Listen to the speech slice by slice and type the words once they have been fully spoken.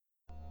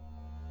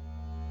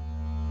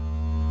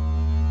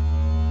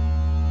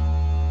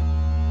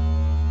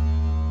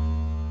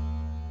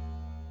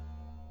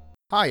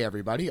Hi,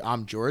 everybody.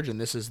 I'm George, and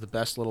this is the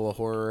best little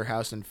horror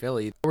house in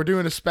Philly. We're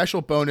doing a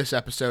special bonus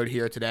episode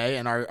here today,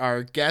 and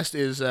our guest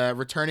is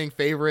returning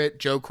favorite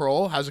Joe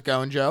Crowell. How's it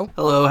going, Joe?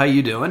 Hello, how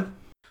you doing?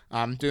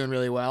 I'm doing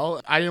really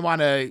well. I didn't want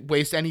to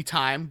waste any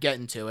time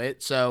getting to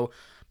it, so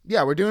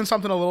yeah, we're doing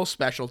something a little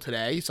special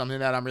today, something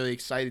that I'm really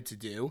excited to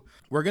do.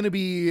 We're going to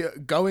be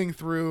going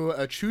through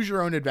a Choose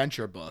Your Own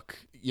Adventure book.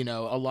 You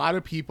know, a lot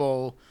of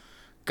people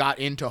got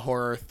into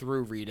horror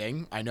through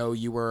reading. I know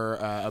you were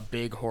a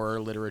big horror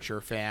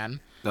literature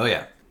fan. Oh,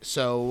 yeah.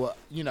 So,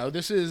 you know,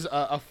 this is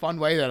a fun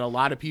way that a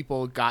lot of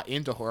people got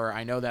into horror.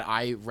 I know that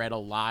I read a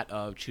lot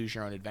of Choose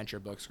Your Own Adventure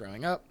books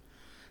growing up,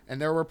 and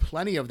there were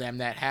plenty of them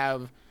that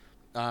have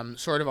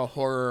sort of a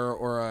horror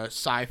or a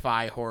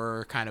sci-fi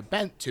horror kind of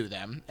bent to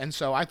them. And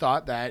so I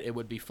thought that it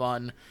would be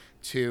fun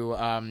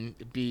to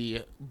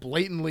be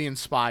blatantly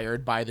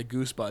inspired by the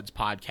Goosebuds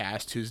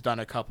podcast, who's done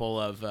a couple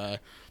of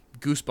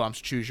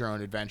Goosebumps Choose Your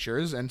Own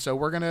Adventures, and so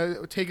we're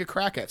gonna take a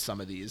crack at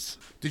some of these.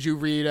 Did you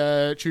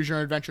read Choose Your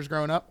Own Adventures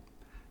growing up?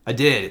 I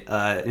did.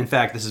 In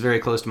fact, this is very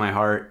close to my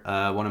heart.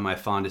 One of my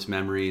fondest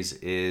memories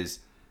is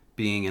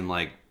being in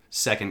like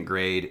second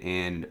grade,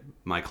 and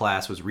my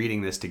class was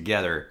reading this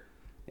together,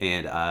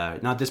 and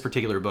not this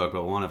particular book,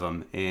 but one of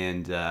them,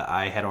 and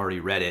I had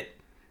already read it,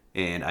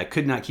 and I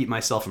could not keep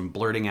myself from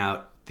blurting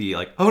out the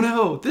like, "Oh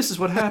no, this is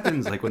what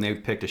happens!" like when they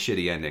picked a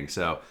shitty ending.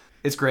 So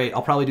it's great.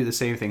 I'll probably do the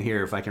same thing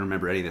here if I can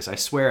remember any of this. I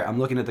swear, I'm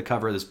looking at the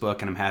cover of this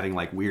book and I'm having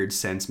like weird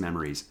sense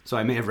memories. So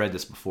I may have read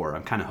this before.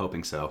 I'm kind of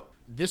hoping so.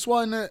 This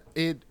one,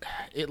 it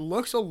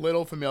looks a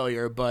little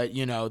familiar, but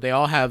you know they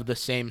all have the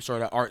same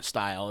sort of art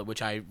style,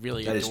 which I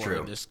really That adore. is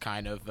true. This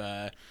kind of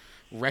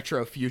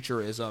retro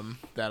futurism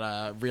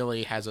that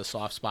really has a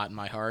soft spot in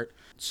my heart.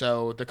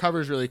 So the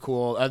cover is really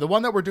cool. The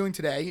one that we're doing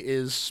today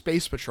is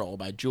Space Patrol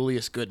by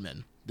Julius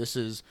Goodman. This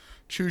is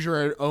Choose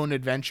Your Own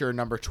Adventure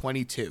number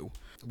 22.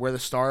 We're the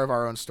star of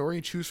our own story.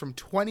 Choose from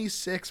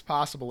 26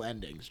 possible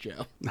endings,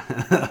 Joe.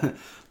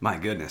 My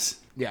goodness.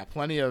 Yeah,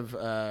 plenty of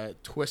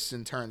twists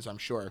and turns, I'm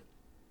sure.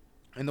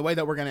 And the way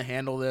that we're going to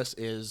handle this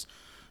is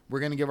we're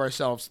going to give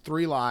ourselves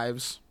 3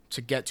 lives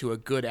to get to a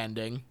good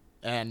ending.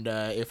 And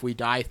if we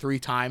die 3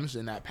 times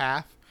in that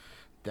path,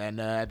 then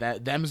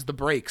them's the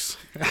breaks,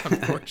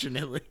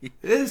 unfortunately.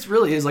 This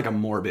really is like a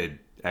morbid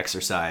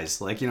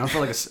exercise. Like, you know, for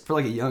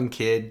like a young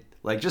kid,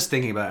 like just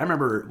thinking about it. I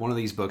remember one of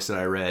these books that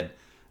I read.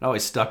 It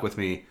always stuck with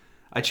me.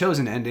 I chose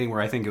an ending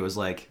where I think it was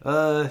like,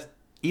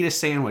 eat a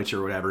sandwich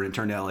or whatever, and it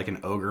turned out like an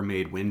ogre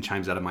made wind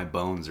chimes out of my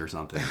bones or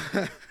something.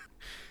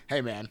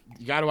 Hey, man,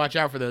 you got to watch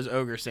out for those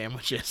ogre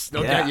sandwiches.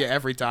 They'll get you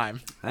every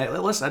time. Hey,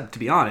 listen, to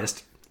be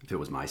honest, if it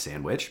was my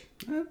sandwich.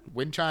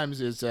 Wind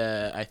chimes is,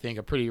 I think,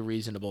 a pretty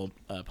reasonable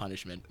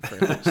punishment for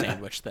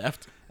sandwich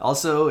theft.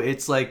 Also,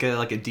 it's like a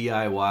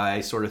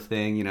DIY sort of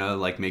thing, you know,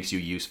 like makes you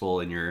useful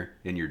in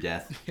your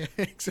death.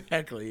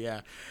 Exactly,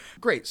 yeah.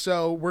 Great,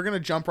 so we're going to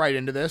jump right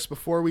into this.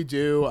 Before we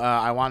do,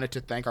 I wanted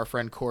to thank our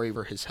friend Corey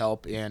for his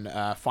help in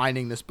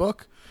finding this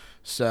book.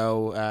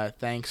 So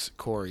thanks,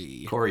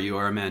 Corey. Corey, you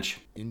are a mensch.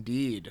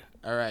 Indeed.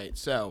 All right,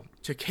 so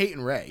to Kate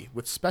and Ray,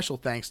 with special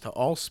thanks to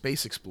all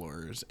space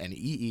explorers and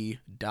E.E.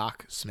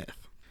 Doc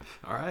Smith.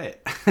 All right.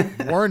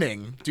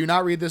 Warning, do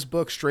not read this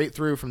book straight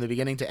through from the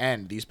beginning to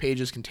end. These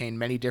pages contain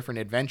many different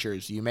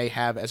adventures you may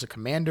have as a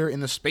commander in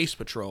the Space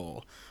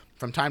Patrol.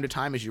 From time to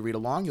time, as you read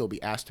along, you'll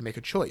be asked to make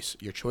a choice.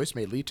 Your choice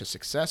may lead to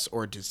success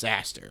or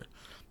disaster.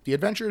 The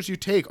adventures you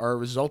take are a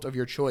result of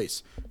your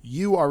choice.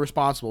 You are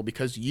responsible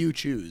because you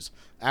choose.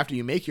 After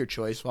you make your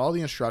choice, follow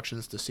the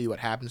instructions to see what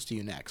happens to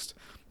you next.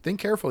 Think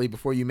carefully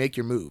before you make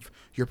your move.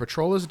 Your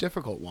patrol is a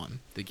difficult one.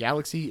 The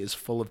galaxy is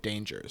full of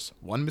dangers.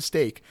 One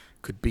mistake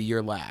could be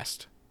your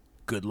last.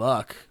 Good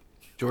luck.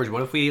 George,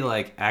 what if we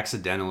like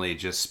accidentally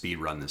just speed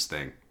run this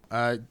thing?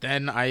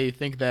 Then I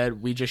think that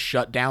we just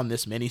shut down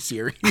this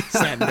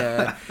miniseries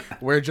and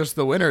we're just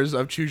the winners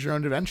of Choose Your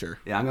Own Adventure.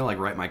 Yeah, I'm gonna like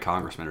write my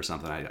congressman or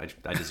something.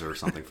 I deserve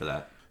something for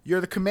that.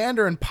 You're the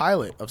commander and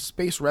pilot of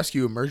Space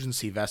Rescue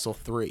Emergency Vessel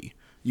 3.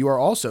 You are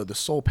also the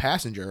sole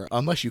passenger,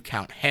 unless you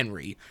count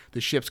Henry, the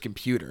ship's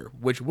computer,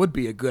 which would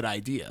be a good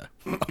idea.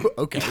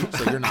 Okay,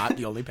 so you're not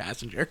the only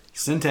passenger.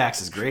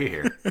 Syntax is great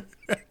here.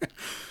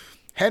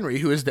 Henry,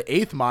 who is the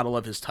 8th model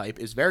of his type,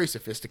 is very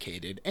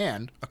sophisticated,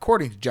 and,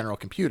 according to General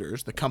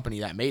Computers, the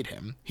company that made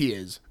him, he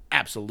is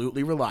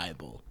absolutely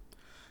reliable.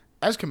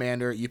 As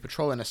commander, you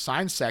patrol an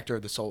assigned sector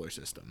of the solar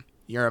system.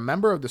 You're a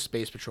member of the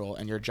Space Patrol,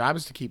 and your job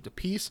is to keep the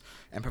peace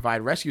and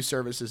provide rescue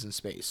services in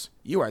space.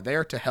 You are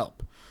there to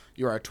help.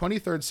 You are a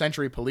 23rd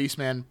century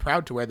policeman,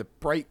 proud to wear the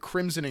bright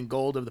crimson and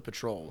gold of the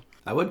patrol.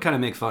 I would kind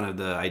of make fun of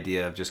the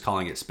idea of just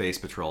calling it Space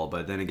Patrol,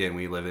 but then again,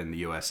 we live in the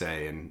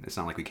USA, and it's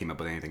not like we came up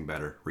with anything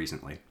better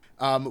recently.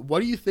 What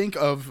do you think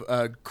of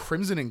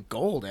crimson and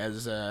gold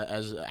as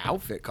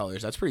outfit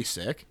colors? That's pretty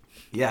sick.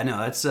 Yeah, no,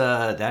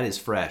 that is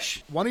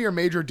fresh. One of your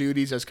major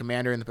duties as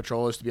commander in the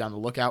patrol is to be on the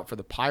lookout for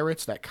the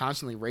pirates that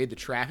constantly raid the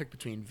traffic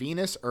between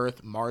Venus,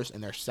 Earth, Mars,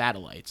 and their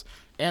satellites,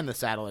 and the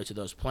satellites of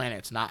those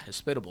planets not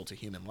hospitable to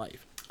human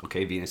life.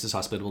 Okay, Venus is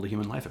hospitable to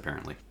human life,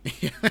 apparently.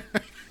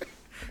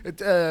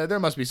 There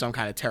must be some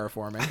kind of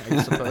terraforming,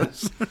 I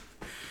suppose.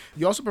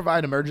 You also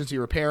provide emergency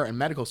repair and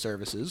medical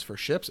services for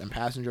ships and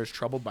passengers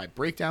troubled by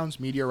breakdowns,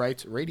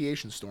 meteorites,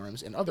 radiation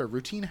storms, and other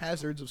routine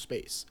hazards of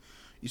space.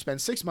 You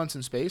spend 6 months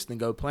in space, then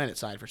go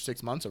planetside for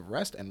 6 months of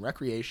rest and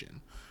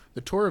recreation.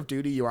 The tour of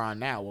duty you are on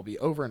now will be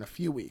over in a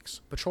few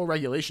weeks. Patrol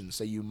regulations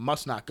say you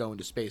must not go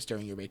into space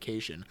during your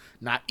vacation,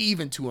 not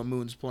even to a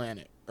moon's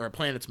planet, or a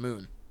planet's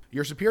moon.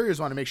 Your superiors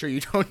want to make sure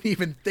you don't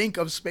even think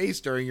of space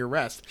during your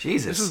rest.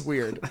 Jesus, this is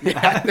weird.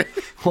 Yeah.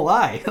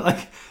 Why?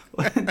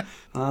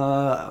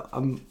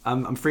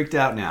 I'm freaked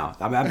out now.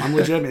 I'm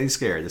legitimately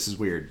scared. This is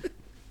weird.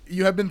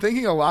 You have been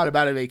thinking a lot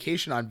about a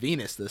vacation on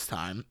Venus this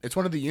time. It's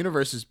one of the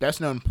universe's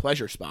best-known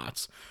pleasure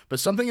spots, but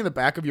something in the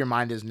back of your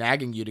mind is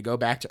nagging you to go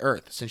back to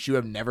Earth since you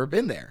have never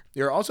been there.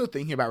 You're also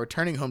thinking about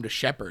returning home to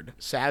Shepard,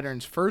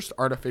 Saturn's first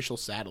artificial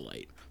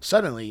satellite.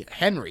 Suddenly,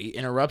 Henry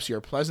interrupts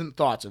your pleasant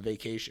thoughts of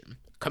vacation.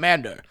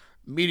 Commander,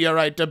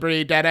 meteorite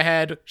debris dead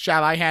ahead.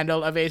 Shall I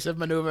handle evasive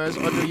maneuvers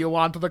or do you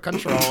want the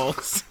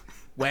controls?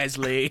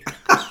 Wesley.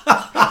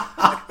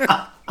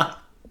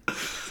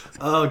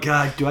 Oh,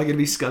 God, do I get to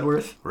be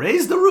Scudworth?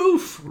 Raise the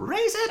roof!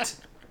 Raise it!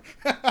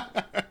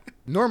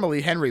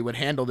 Normally, Henry would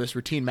handle this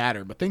routine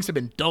matter, but things have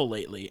been dull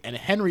lately, and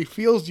Henry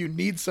feels you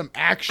need some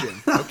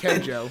action. Okay,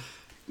 Joe.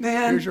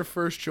 Man. Here's your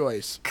first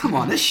choice. Come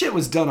on, this shit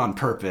was done on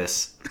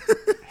purpose.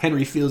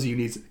 Henry feels you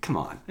need... Come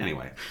on.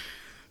 Anyway.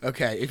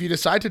 Okay, if you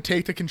decide to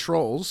take the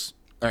controls...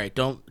 All right,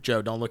 don't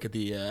look at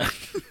the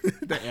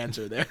the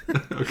answer there.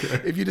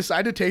 Okay. If you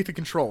decide to take the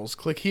controls,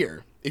 click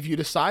here. If you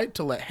decide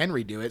to let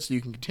Henry do it so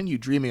you can continue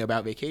dreaming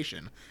about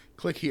vacation,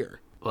 click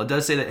here. Well, it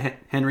does say that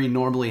Henry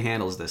normally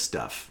handles this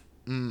stuff.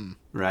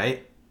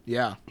 Right?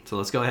 Yeah. So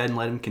let's go ahead and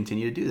let him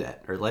continue to do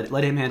that. Or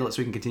let him handle it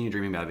so we can continue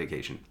dreaming about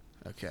vacation.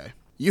 Okay.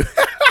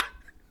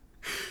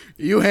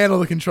 You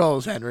handle the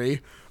controls, Henry.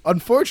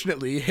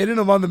 Unfortunately, hidden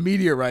among the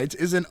meteorites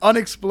is an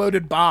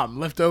unexploded bomb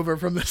left over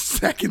from the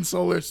Second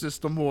Solar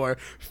System War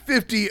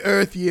 50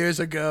 Earth years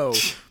ago.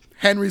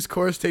 Henry's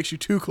course takes you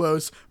too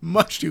close,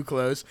 much too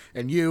close,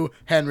 and you,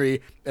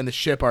 Henry, and the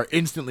ship are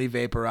instantly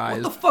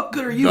vaporized. What the fuck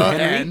good are you,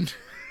 Henry?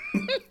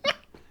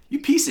 You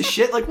piece of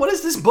shit. Like, what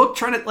is this book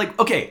trying to... Like,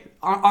 okay,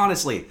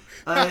 honestly,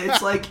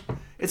 it's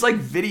like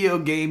video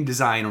game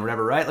design or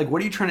whatever, right? Like,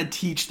 what are you trying to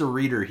teach the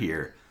reader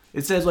here?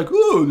 It says, like,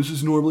 oh, this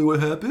is normally what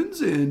happens,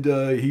 and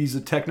he's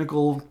a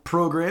technical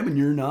program, and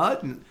you're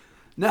not. And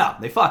no,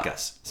 they fuck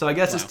us. So I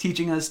guess it's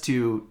teaching us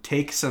to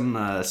take some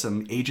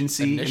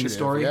agency in the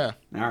story. Yeah.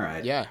 All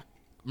right. Yeah.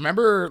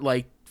 Remember,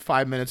 like,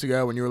 5 minutes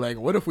ago when you were like,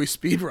 what if we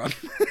speedrun?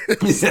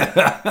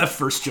 Yeah,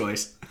 first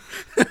choice.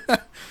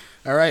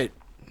 All right.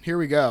 Here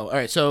we go. All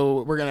right,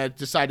 so we're going to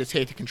decide to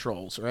take the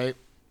controls, right?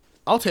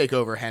 I'll take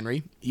over,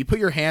 Henry. You put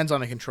your hands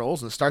on the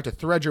controls and start to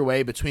thread your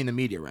way between the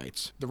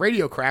meteorites. The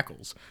radio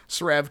crackles.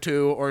 SREV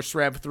 2 or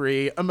SREV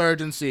 3,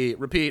 emergency.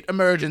 Repeat,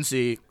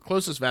 emergency.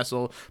 Closest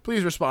vessel,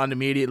 please respond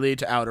immediately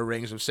to outer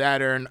rings of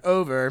Saturn.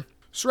 Over.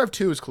 SREV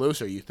 2 is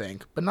closer, you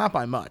think, but not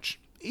by much.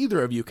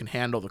 Either of you can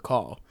handle the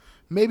call.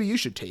 Maybe you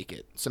should take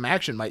it. Some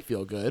action might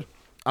feel good.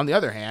 On the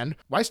other hand,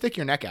 why stick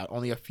your neck out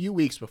only a few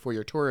weeks before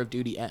your tour of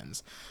duty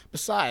ends?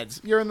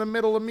 Besides, you're in the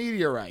middle of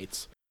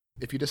meteorites.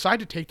 If you decide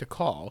to take the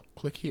call,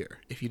 click here.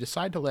 If you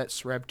decide to let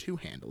SREV 2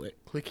 handle it,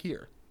 click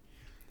here.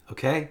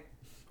 Okay,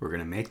 we're going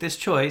to make this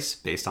choice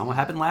based on what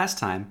happened last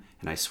time,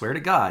 and I swear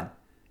to God,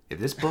 if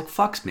this book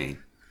fucks me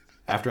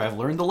after I've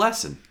learned the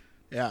lesson,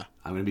 yeah,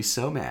 I'm going to be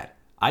so mad.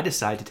 I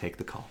decide to take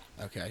the call.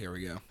 Okay, here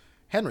we go.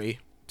 Henry,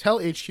 tell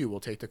HQ we'll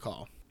take the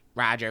call.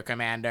 Roger,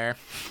 Commander.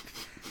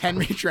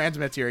 Henry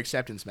transmits your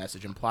acceptance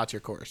message and plots your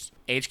course.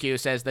 HQ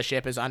says the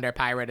ship is under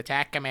pirate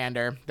attack,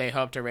 Commander. They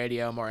hope to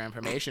radio more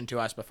information to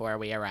us before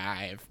we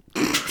arrive.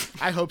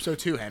 I hope so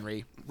too,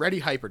 Henry. Ready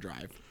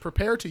hyperdrive.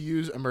 Prepare to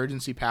use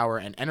emergency power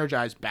and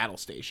energize battle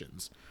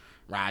stations.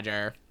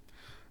 Roger.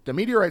 The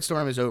meteorite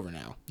storm is over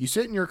now. You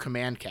sit in your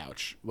command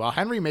couch. While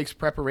Henry makes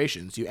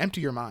preparations, you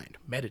empty your mind,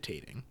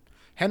 meditating.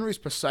 Henry's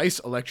precise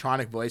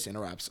electronic voice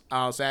interrupts.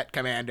 All set,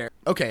 Commander.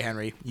 Okay,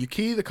 Henry. You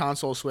key the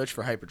console switch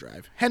for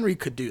hyperdrive. Henry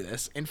could do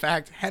this. In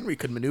fact, Henry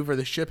could maneuver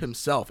the ship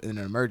himself in an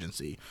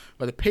emergency.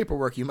 But the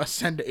paperwork you must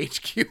send to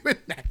HQ in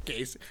that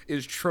case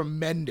is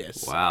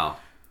tremendous. Wow.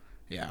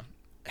 Yeah.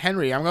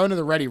 Henry, I'm going to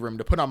the ready room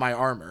to put on my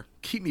armor.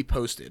 Keep me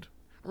posted.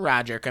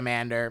 Roger,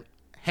 Commander.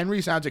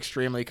 Henry sounds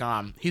extremely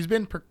calm. He's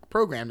been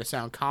programmed to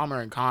sound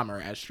calmer and calmer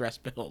as stress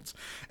builds,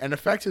 an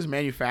effect his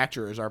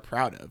manufacturers are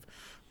proud of.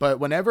 But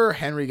whenever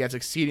Henry gets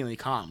exceedingly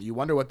calm, you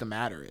wonder what the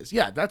matter is.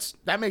 Yeah,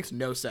 that makes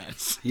no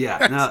sense.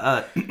 Yeah.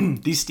 Now,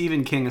 these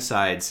Stephen King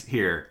asides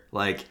here,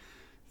 like,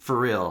 for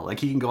real, like,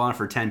 he can go on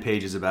for 10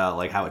 pages about,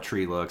 like, how a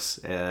tree looks,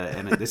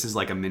 and this is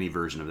like a mini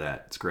version of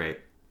that. It's great.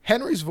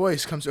 Henry's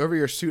voice comes over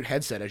your suit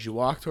headset as you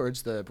walk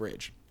towards the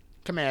bridge.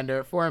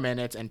 Commander, 4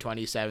 minutes and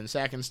 27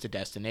 seconds to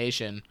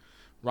destination.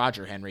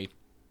 Roger, Henry.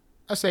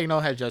 A signal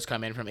has just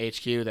come in from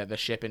HQ that the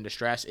ship in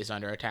distress is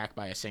under attack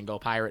by a single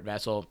pirate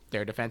vessel.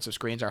 Their defensive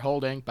screens are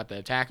holding, but the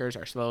attackers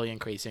are slowly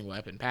increasing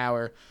weapon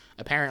power.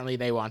 Apparently,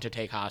 they want to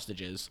take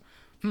hostages.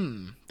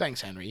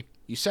 Thanks, Henry.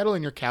 You settle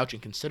in your couch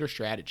and consider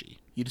strategy.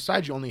 You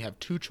decide you only have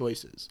 2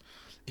 choices.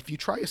 If you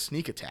try a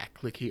sneak attack,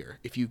 click here.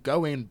 If you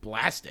go in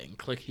blasting,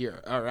 click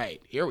here. All right,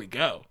 here we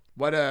go.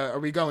 What are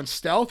we going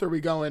stealth or are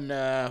we going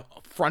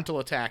frontal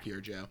attack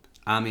here, Joe?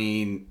 I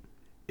mean,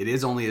 it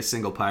is only a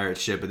single pirate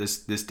ship, but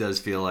this does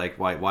feel like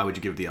why would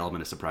you give the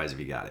element of surprise if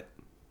you got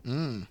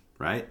it?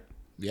 Right?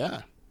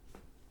 Yeah.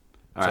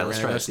 All right, let's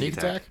try a sneak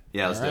attack.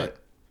 Yeah, let's do it.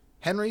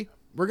 Henry,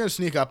 we're going to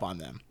sneak up on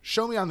them.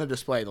 Show me on the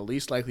display the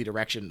least likely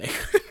direction they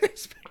could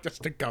expect us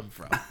to come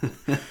from.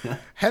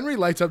 Henry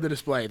lights up the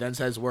display, then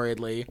says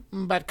worriedly,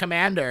 "But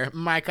Commander,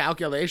 my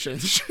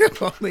calculations show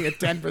only a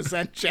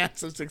 10%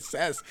 chance of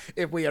success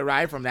if we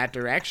arrive from that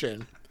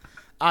direction."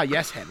 "Ah,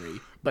 yes, Henry,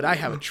 but I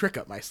have a trick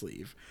up my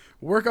sleeve.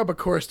 Work up a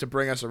course to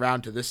bring us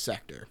around to this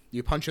sector."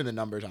 You punch in the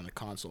numbers on the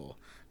console.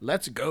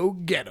 "Let's go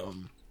get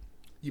 'em."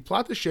 You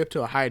plot the ship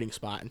to a hiding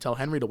spot and tell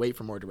Henry to wait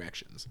for more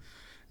directions.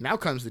 Now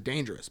comes the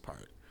dangerous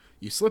part.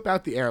 You slip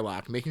out the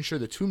airlock, making sure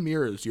the 2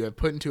 mirrors you have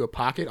put into a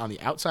pocket on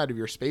the outside of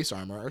your space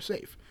armor are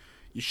safe.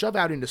 You shove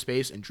out into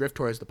space and drift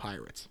towards the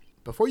pirates.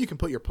 Before you can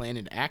put your plan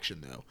into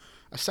action, though,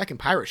 a second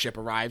pirate ship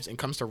arrives and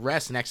comes to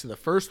rest next to the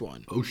first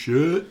one. Oh,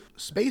 shit.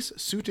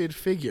 Space-suited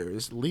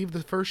figures leave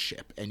the first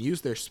ship and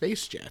use their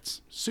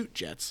suit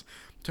jets,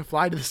 to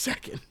fly to the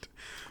second.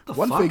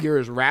 One figure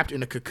is wrapped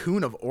in a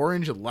cocoon of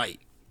orange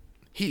light.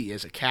 He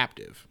is a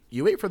captive.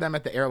 You wait for them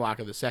at the airlock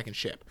of the second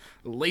ship,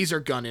 laser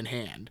gun in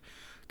hand,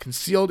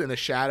 concealed in the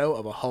shadow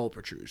of a hull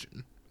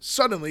protrusion.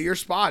 Suddenly, you're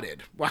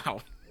spotted.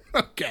 Wow.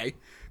 Okay.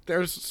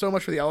 There's so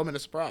much for the element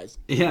of surprise.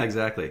 Yeah,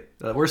 exactly.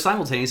 We're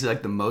simultaneously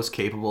like the most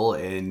capable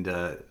and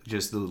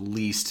just the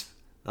least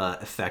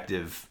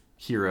effective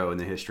hero in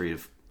the history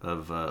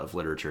of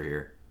literature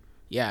here.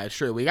 Yeah, it's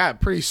true. We got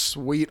pretty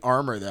sweet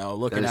armor, though,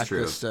 looking at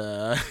true. this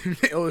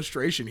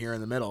illustration here in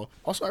the middle.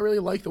 Also, I really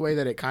like the way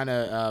that it kind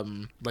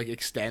of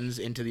extends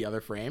into the other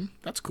frame.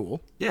 That's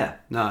cool. Yeah,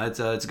 no, it's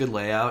a good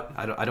layout.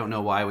 I don't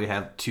know why we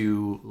have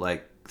 2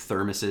 like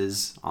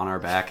thermoses on our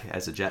back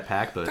as a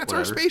jetpack, but that's whatever.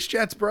 Our space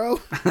jets,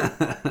 bro.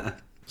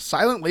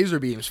 Silent laser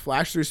beams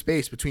flash through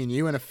space between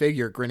you and a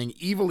figure grinning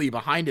evilly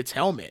behind its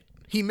helmet.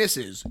 He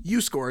misses. You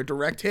score a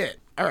direct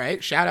hit. All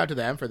right, shout out to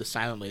them for the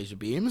silent laser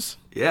beams.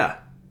 Yeah,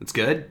 that's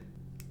good.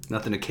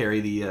 Nothing to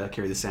carry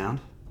the sound.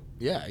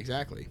 Yeah,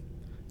 exactly.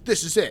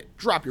 "This is it.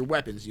 Drop your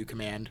weapons, you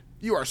command.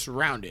 You are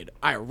surrounded.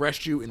 I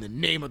arrest you in the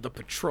name of the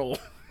patrol."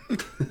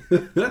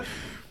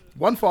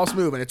 One false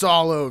move and it's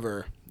all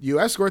over. You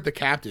escort the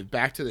captive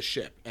back to the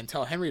ship and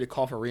tell Henry to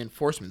call for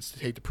reinforcements to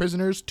take the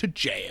prisoners to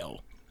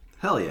jail.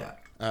 Hell yeah.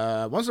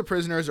 Once the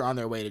prisoners are on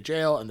their way to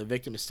jail and the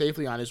victim is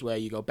safely on his way,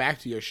 you go back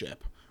to your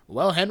ship.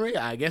 "Well, Henry,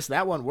 I guess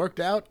that one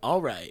worked out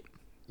all right."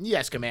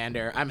 "Yes,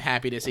 Commander. I'm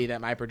happy to see that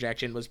my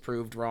projection was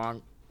proved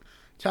wrong.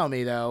 Tell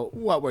me, though,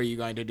 what were you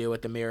going to do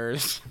with the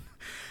mirrors?"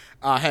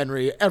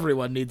 Henry,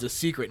 everyone needs a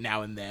secret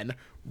now and then."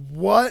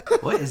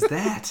 "What?" What is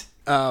that?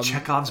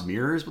 Chekhov's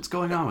mirrors? What's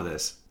going on with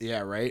this?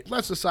 Yeah, right.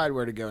 Let's decide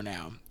where to go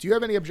now. Do you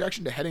have any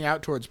objection to heading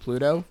out towards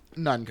Pluto?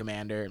 "None,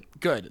 Commander."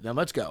 "Good, then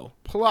let's go.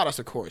 Plot us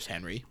a course,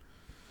 Henry."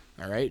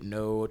 All right,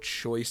 no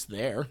choice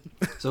there.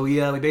 So we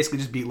basically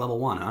just beat level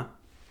 1, huh?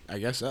 I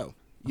guess so.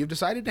 You've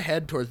decided to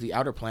head towards the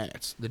outer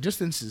planets. The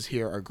distances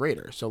here are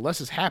greater, so less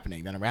is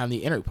happening than around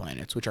the inner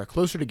planets, which are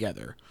closer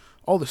together.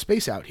 All the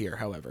space out here,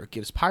 however,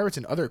 gives pirates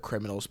and other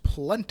criminals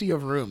plenty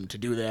of room to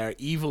do their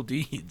evil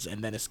deeds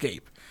and then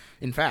escape.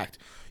 In fact,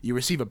 you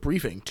receive a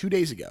briefing 2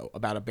 days ago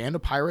about a band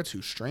of pirates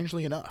who,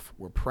 strangely enough,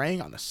 were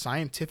preying on the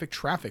scientific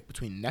traffic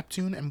between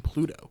Neptune and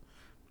Pluto.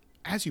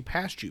 As you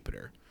pass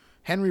Jupiter,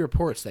 Henry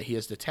reports that he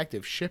has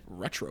detected ship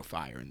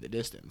retrofire in the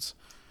distance.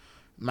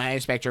 "My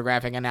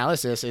spectrographic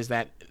analysis is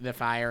that the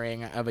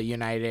firing of a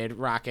United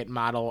rocket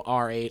model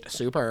R8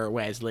 Super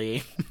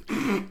Wesley."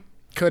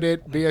 "Could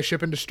it be a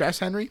ship in distress,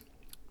 Henry?"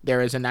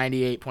 "There is a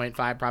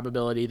 98.5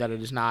 probability that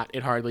it is not.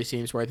 It hardly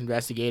seems worth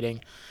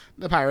investigating.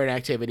 The pirate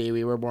activity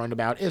we were warned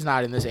about is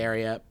not in this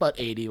area, but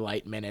 80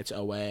 light minutes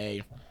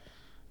away."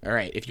 All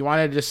right, if you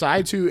want to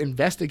decide to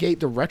investigate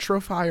the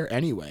retrofire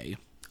anyway,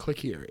 click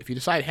here. If you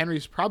decide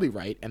Henry's probably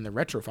right and the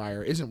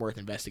retrofire isn't worth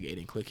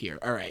investigating, click here.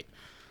 All right.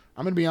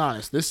 I'm going to be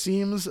honest. This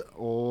seems,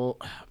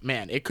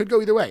 man, it could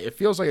go either way. It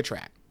feels like a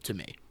trap to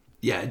me.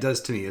 Yeah, it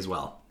does to me as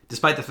well.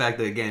 Despite the fact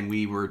that, again,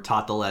 we were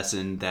taught the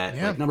lesson that,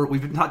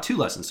 we've been taught 2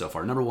 lessons so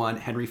far. Number 1,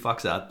 Henry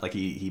fucks up, like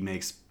he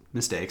makes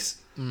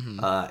mistakes. Mm-hmm.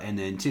 And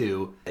then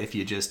 2, if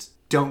you just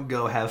don't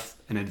go have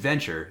an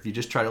adventure, if you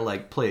just try to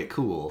like play it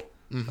cool,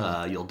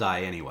 you'll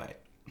die anyway.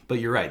 But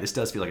you're right, this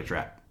does feel like a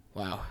trap.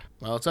 Wow.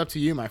 Well, it's up to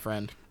you, my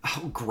friend.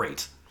 Oh,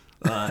 great.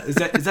 Is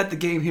that the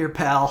game here,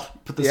 pal?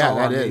 Put this all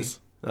on me. Yeah, that is.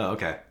 Oh,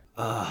 okay.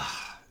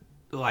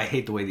 I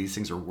hate the way these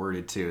things are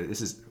worded too.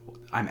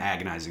 I'm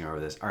agonizing over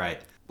this. All right,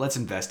 let's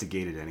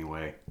investigate it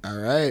anyway. All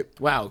right.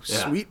 Wow,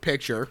 sweet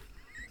picture.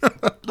 Look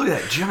at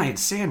that giant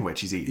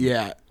sandwich he's eating.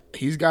 Yeah,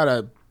 he's got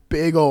a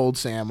big old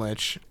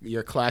sandwich.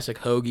 Your classic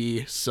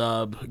hoagie,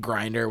 sub,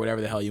 grinder, whatever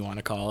the hell you want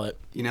to call it.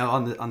 You know,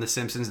 on the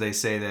Simpsons, they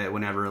say that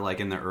whenever, like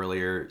in the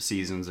earlier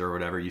seasons or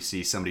whatever, you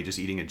see somebody just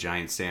eating a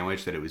giant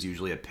sandwich, that it was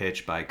usually a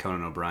pitch by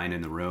Conan O'Brien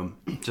in the room,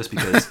 just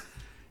because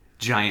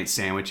giant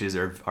sandwiches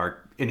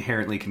are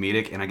inherently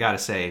comedic. And I gotta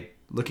say,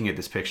 looking at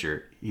this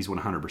picture, he's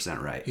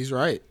 100% right. He's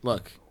right.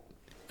 Look,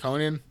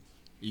 Conan,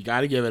 you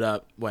got to give it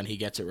up when he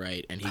gets it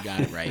right, and he got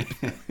it right.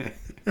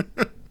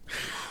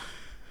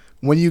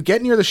 When you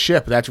get near the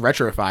ship that's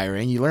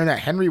retrofiring, you learn that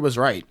Henry was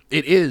right.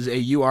 It is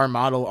a UR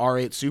model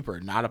R8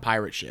 Super, not a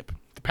pirate ship.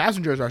 The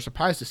passengers are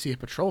surprised to see a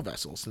patrol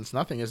vessel, since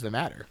nothing is the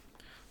matter.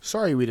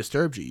 Sorry we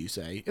disturbed you, you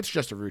say. It's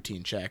just a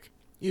routine check.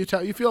 You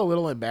feel a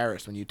little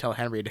embarrassed when you tell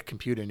Henry to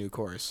compute a new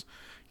course.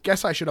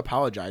 Guess I should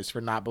apologize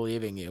for not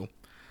believing you.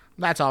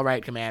 That's all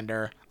right,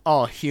 Commander.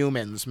 All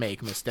humans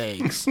make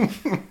mistakes.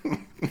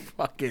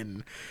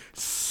 Fucking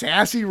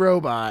sassy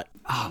robot.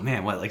 Oh,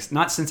 man, what? Like,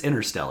 not since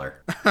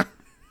Interstellar.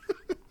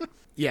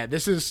 Yeah,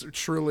 this is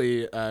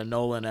truly a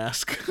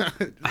Nolan-esque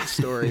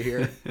story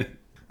here.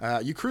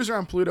 You cruise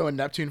around Pluto and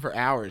Neptune for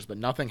hours, but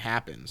nothing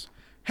happens.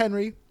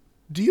 Henry,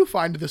 do you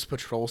find this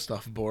patrol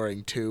stuff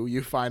boring too,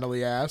 you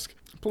finally ask?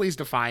 Please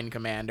define,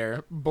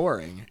 Commander.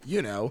 Boring.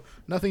 You know,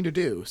 nothing to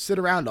do. Sit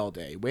around all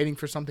day, waiting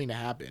for something to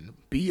happen.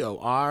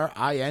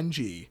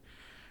 B-O-R-I-N-G.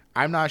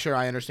 I'm not sure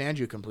I understand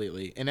you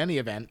completely. In any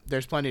event,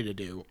 there's plenty to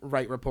do.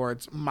 Write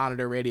reports,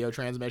 monitor radio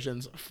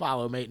transmissions,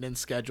 follow maintenance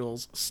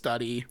schedules,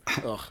 study.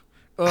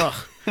 Ugh.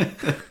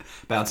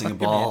 Bouncing a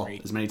ball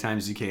as many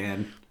times as you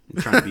can.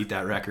 Trying to beat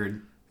that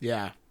record.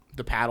 Yeah,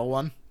 the paddle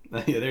one.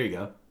 Yeah, there you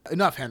go.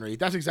 Enough, Henry.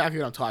 That's exactly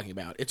what I'm talking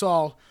about. It's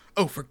all,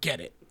 oh, forget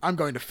it. I'm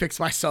going to fix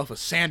myself a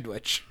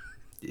sandwich.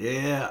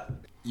 Yeah.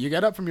 You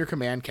get up from your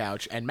command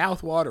couch and,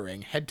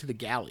 mouth-watering, head to the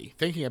galley,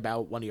 thinking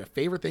about one of your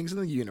favorite things in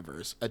the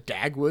universe, a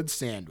Dagwood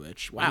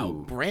sandwich. Wow,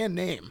 Ooh. Brand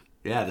name.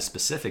 Yeah, the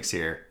specifics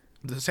here.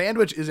 The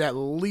sandwich is at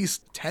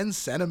least 10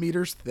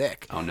 centimeters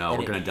thick. Oh, no,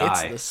 we're going to die.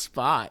 die. It's the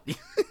spot.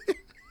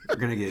 We're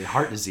going to get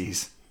heart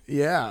disease.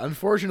 Yeah,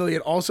 unfortunately,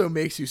 it also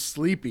makes you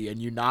sleepy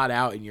and you nod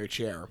out in your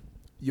chair.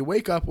 You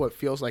wake up what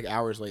feels like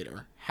hours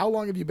later. How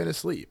long have you been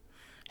asleep?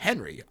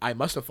 Henry, I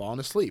must have fallen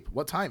asleep.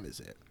 What time is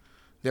it?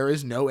 There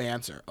is no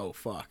answer. Oh,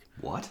 fuck.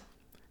 What?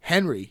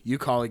 Henry, you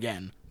call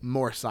again.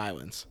 More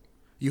silence.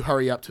 You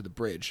hurry up to the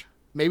bridge.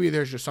 Maybe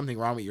there's just something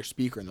wrong with your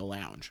speaker in the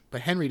lounge,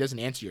 but Henry doesn't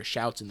answer your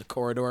shouts in the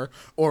corridor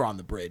or on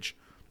the bridge.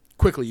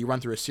 Quickly, you run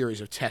through a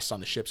series of tests on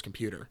the ship's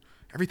computer.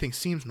 Everything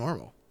seems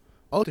normal.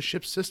 All the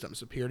ship's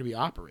systems appear to be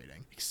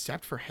operating,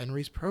 except for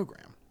Henry's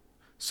program.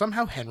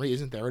 Somehow Henry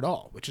isn't there at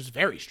all, which is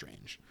very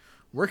strange.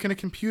 Where can a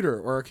computer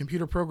or a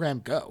computer program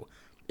go?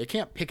 It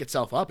can't pick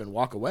itself up and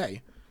walk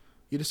away.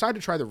 You decide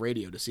to try the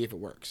radio to see if it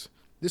works.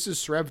 This is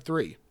SREV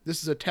 3.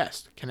 This is a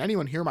test. Can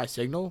anyone hear my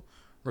signal?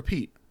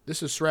 Repeat.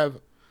 This is SREV.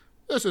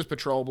 This is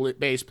Patrol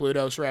Base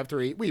Pluto, SREV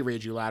 3. We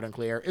read you loud and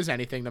clear. Is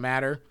anything the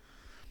matter?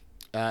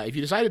 If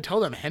you decide to tell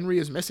them Henry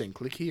is missing,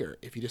 click here.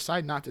 If you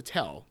decide not to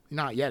tell,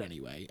 not yet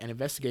anyway, and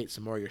investigate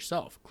some more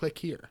yourself, click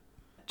here.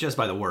 Just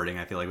by the wording,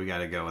 I feel like we got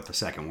to go with the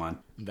second one.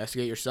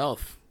 Investigate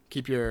yourself.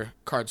 Keep your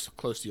cards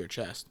close to your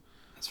chest.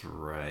 That's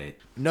right.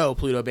 No,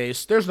 Pluto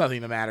Base, there's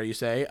nothing the matter, you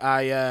say.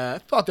 I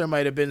thought there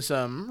might have been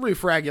some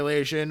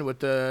refragulation with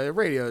the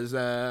radio's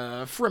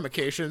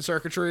frimication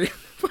circuitry.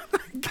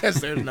 I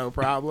guess there's no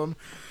problem.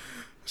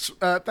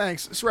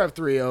 Thanks. SREV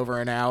 3 over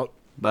and out.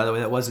 By the way,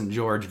 that wasn't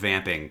George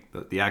vamping.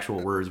 The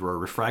actual words were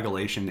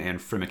refragulation and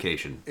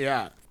frimication.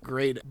 Yeah,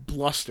 great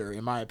bluster,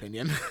 in my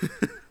opinion.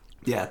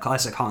 Yeah,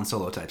 classic Han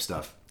Solo type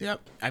stuff.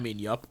 Yep. I mean,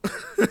 yup.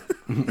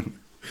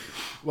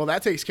 Well,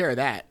 that takes care of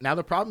that. Now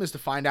the problem is to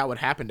find out what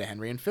happened to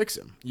Henry and fix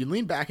him. You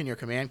lean back in your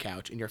command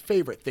couch in your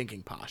favorite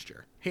thinking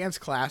posture, hands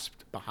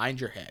clasped behind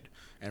your head,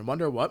 and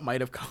wonder what might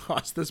have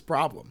caused this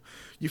problem.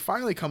 You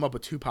finally come up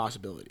with two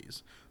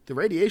possibilities. The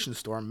radiation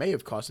storm may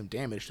have caused some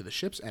damage to the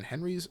ship's and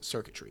Henry's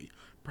circuitry.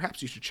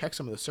 Perhaps you should check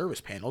some of the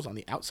service panels on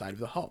the outside of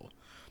the hull.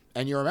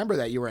 And you remember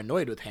that you were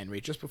annoyed with Henry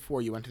just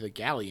before you went to the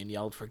galley and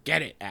yelled,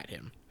 "Forget it," at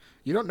him.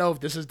 You don't know if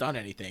this has done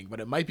anything,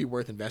 but it might be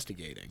worth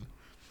investigating.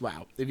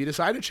 Wow. If you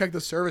decide to check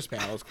the service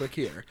panels, click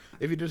here.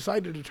 If you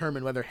decide to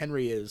determine whether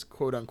Henry is,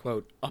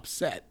 quote-unquote,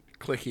 upset,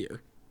 click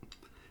here.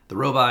 The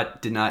robot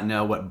did not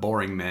know what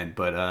boring meant,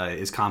 but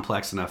is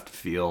complex enough to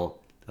feel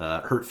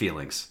hurt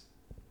feelings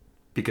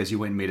because you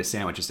went and made a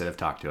sandwich instead of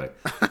talk to it.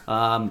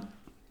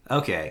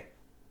 Okay.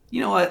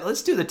 You know what?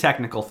 Let's do the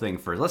technical thing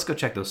first. Let's go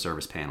check those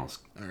service panels.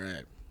 All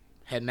right.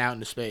 Heading out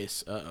into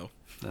space. Uh-oh.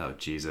 Oh,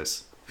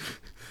 Jesus.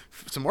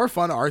 Some more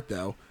fun art,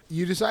 though.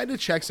 You decide to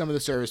check some of the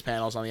service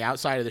panels on the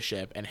outside of the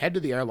ship and head to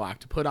the airlock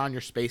to put on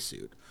your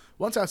spacesuit.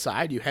 Once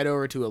outside, you head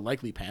over to a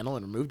likely panel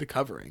and remove the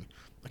covering.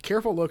 A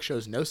careful look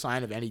shows no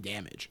sign of any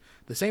damage.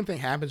 The same thing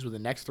happens with the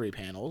next three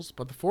panels,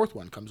 but the fourth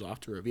one comes off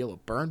to reveal a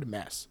burned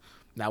mess.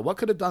 Now, what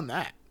could have done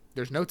that?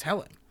 There's no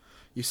telling.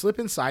 You slip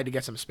inside to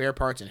get some spare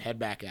parts and head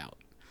back out.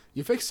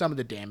 You fix some of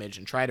the damage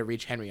and try to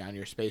reach Henry on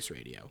your space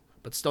radio,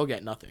 but still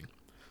get nothing.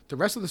 The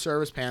rest of the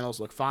service panels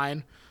look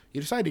fine. You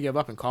decide to give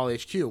up and call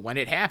HQ when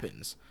it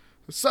happens.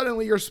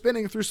 Suddenly you're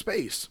spinning through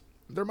space.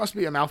 There must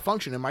be a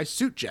malfunction in my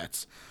suit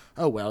jets.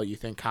 Oh well, you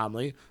think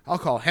calmly. I'll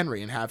call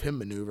Henry and have him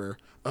maneuver.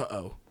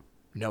 Uh-oh.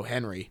 No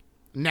Henry.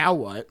 Now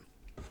what?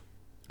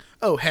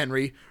 Oh,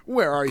 Henry,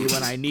 where are you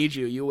when I need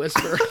you, you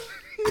whisper.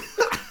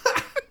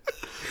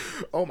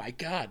 Oh my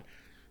God.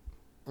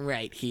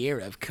 Right here,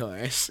 of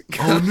course.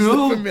 Oh,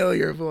 no. The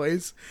familiar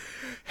voice.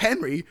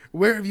 Henry,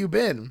 where have you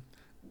been?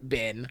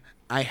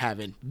 I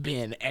haven't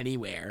been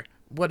anywhere.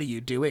 What are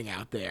you doing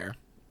out there?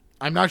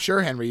 I'm not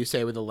sure, Henry, you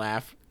say with a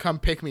laugh. Come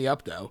pick me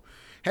up, though.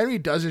 Henry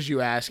does as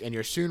you ask, and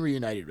you're soon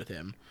reunited with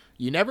him.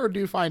 You never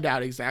do find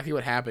out exactly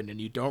what happened,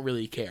 and you don't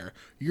really care.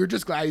 You're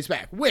just glad he's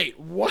back. Wait,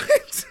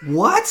 what?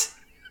 What?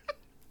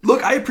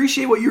 Look, I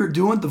appreciate what you were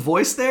doing with the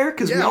voice there,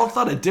 because we all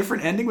thought a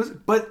different ending was...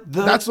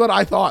 That's what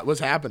I thought was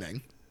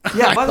happening.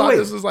 Yeah, by the way...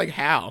 this was like,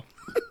 how?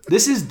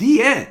 This is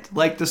the end.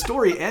 Like, the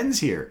story ends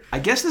here. I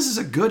guess this is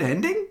a good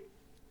ending?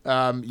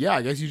 Yeah,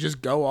 I guess you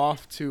just go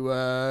off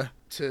to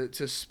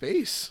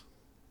space.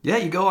 Yeah,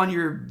 you go on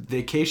your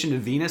vacation to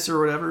Venus or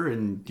whatever,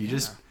 and you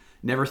just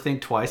never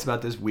think twice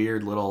about this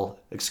weird little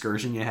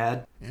excursion you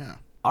had. Yeah.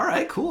 All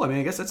right, cool. I mean,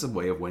 I guess that's a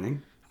way of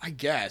winning. I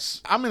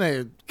guess. I'm going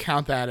to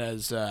count that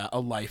as a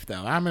life,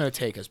 though. I'm going to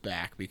take us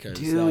back because...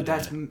 Dude,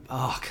 that's...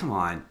 Oh, come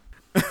on.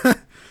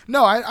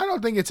 No, I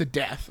don't think it's a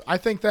death. I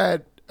think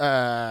that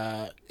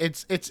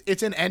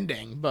it's an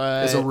ending,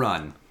 but... It's a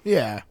run.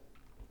 Yeah.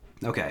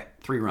 Okay,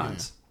 3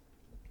 runs.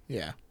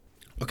 Yeah.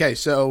 Okay,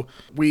 so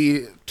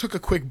we took a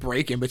quick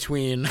break in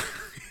between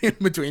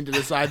to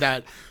decide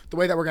that the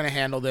way that we're going to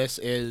handle this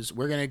is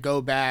we're going to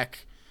go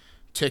back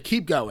to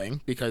keep going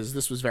because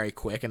this was very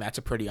quick and that's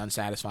a pretty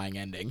unsatisfying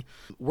ending.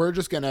 We're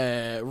just going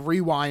to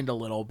rewind a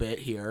little bit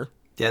here.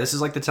 Yeah, this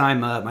is like the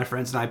time my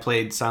friends and I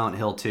played Silent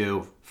Hill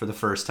 2 for the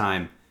first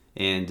time,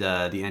 and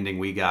the ending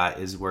we got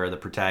is where the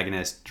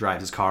protagonist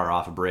drives his car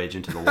off a bridge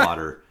into the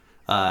water.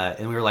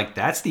 And we were like,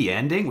 that's the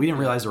ending? We didn't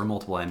realize there were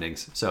multiple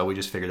endings, so we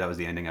just figured that was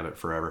the ending of it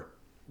forever.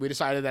 We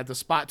decided that the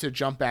spot to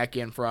jump back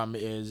in from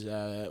is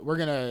we're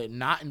going to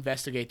not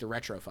investigate the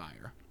retro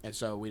fire. And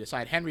so we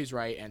decide Henry's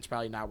right, and it's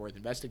probably not worth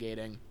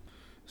investigating.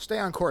 Stay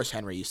on course,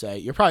 Henry, you say.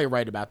 You're probably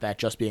right about that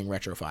just being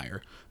retro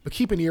fire, but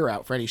keep an ear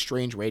out for any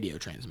strange radio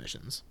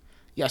transmissions.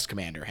 Yes,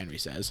 Commander, Henry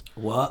says.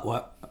 What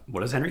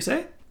does Henry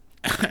say?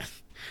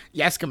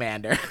 Yes,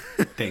 Commander.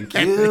 Thank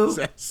you.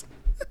 Says.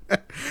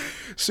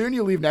 Soon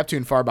you'll leave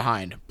Neptune far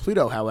behind.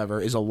 Pluto, however,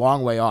 is a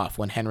long way off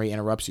when Henry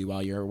interrupts you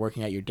while you're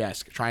working at your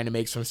desk, trying to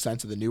make some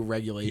sense of the new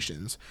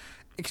regulations.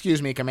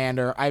 Excuse me,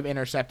 Commander. I've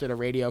intercepted a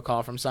radio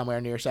call from somewhere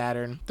near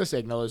Saturn. The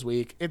signal is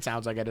weak. It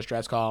sounds like a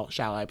distress call.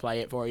 Shall I play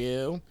it for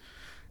you?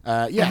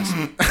 Yes.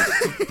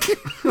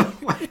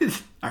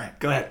 All right,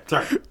 go ahead.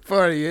 Sorry.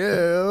 For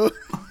you.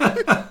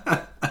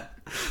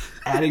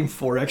 Adding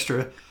 4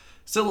 extra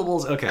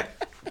syllables. Okay.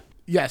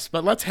 Yes,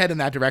 but let's head in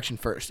that direction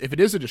first. If it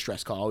is a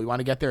distress call, we want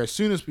to get there as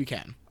soon as we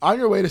can. On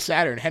your way to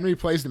Saturn, Henry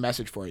plays the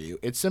message for you.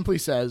 It simply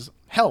says,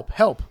 "Help,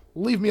 help,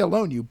 leave me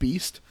alone, you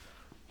beast."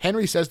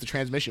 Henry says the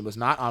transmission was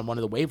not on one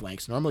of the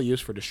wavelengths normally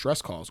used for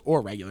distress calls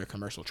or regular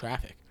commercial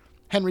traffic.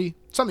 Henry,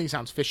 something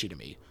sounds fishy to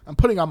me. I'm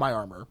putting on my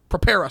armor.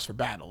 Prepare us for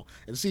battle,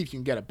 and see if you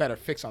can get a better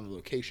fix on the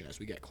location as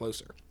we get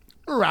closer.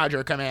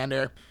 Roger,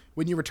 Commander.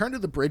 When you return to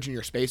the bridge in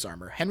your space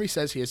armor, Henry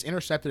says he has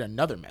intercepted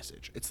another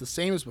message. It's the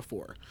same as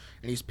before,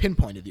 and he's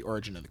pinpointed the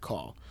origin of the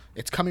call.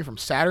 It's coming from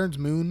Saturn's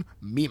moon,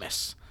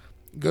 Mimas.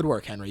 Good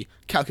work, Henry.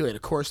 Calculate a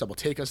course that will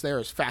take us there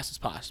as fast as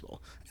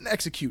possible, and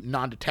execute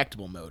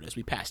non-detectable mode as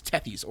we pass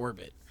Tethys'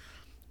 orbit.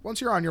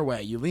 Once you're on your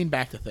way, you lean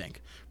back to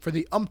think. For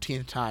the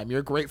umpteenth time,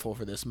 you're grateful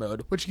for this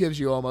mode, which gives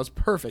you almost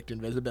perfect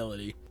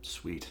invisibility.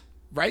 Sweet.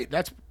 Right?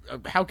 That's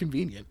how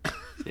convenient.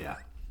 Yeah.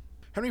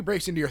 Henry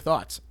breaks into your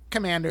thoughts.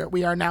 Commander,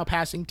 we are now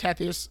passing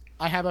Tethys.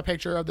 I have a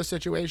picture of the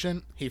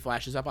situation. He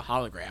flashes up a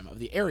hologram of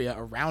the area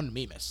around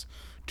Mimas.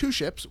 2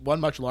 ships, one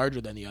much larger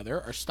than the other,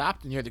 are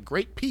stopped near the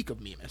great peak of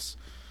Mimas.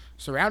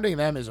 Surrounding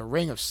them is a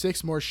ring of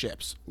 6 more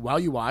ships. While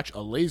you watch,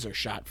 a laser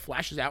shot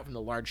flashes out from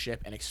the large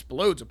ship and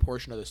explodes a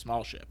portion of the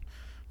small ship.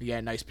 We get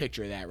a nice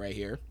picture of that right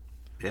here.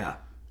 Yeah.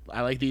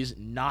 I like these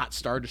not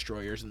Star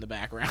Destroyers in the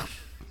background.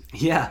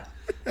 Yeah.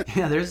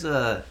 Yeah, there's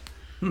a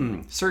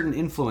certain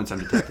influence I'm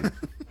detecting.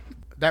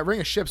 That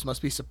ring of ships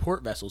must be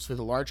support vessels for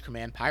the large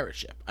command pirate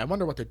ship. I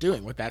wonder what they're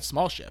doing with that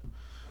small ship.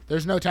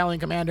 There's no telling,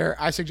 Commander.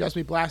 I suggest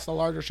we blast the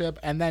larger ship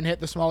and then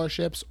hit the smaller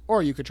ships,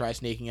 or you could try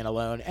sneaking in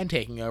alone and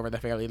taking over the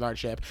fairly large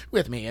ship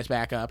with me as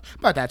backup,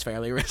 but that's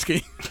fairly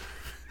risky.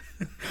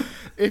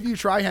 If you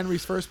try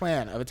Henry's first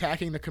plan of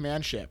attacking the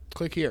command ship,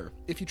 click here.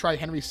 If you try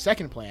Henry's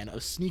second plan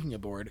of sneaking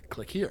aboard,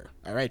 click here.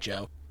 All right,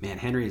 Joe. Man,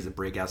 Henry is the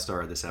breakout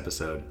star of this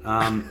episode.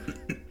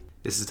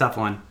 This is a tough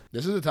one.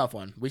 This is a tough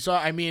one. We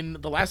saw,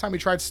 the last time we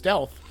tried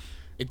stealth,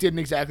 it didn't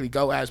exactly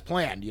go as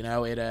planned. You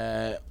know,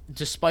 it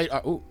despite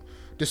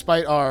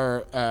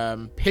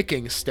our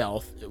picking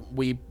stealth,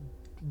 we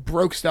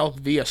broke stealth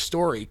via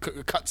story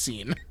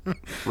cutscene,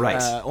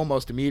 right?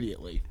 Almost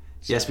immediately.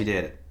 So. Yes, we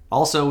did.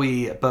 Also,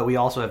 we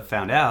also have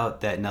found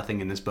out that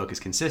nothing in this book is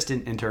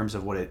consistent in terms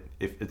of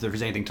if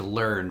there's anything to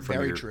learn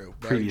from your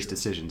previous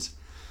decisions.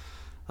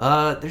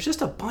 There's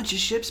just a bunch of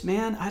ships,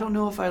 man. I don't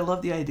know if I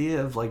love the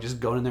idea of just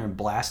going in there and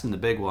blasting the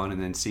big one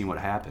and then seeing what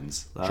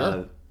happens.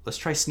 Sure. Let's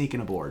try sneaking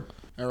aboard.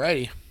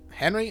 Alrighty.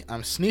 Henry,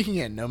 I'm sneaking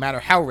in no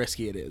matter how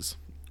risky it is.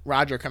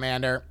 Roger,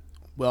 Commander.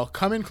 We'll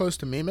come in close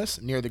to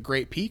Mimas near the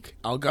Great Peak.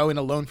 I'll go in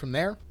alone from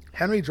there.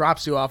 Henry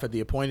drops you off at the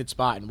appointed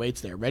spot and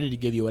waits there, ready to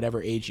give you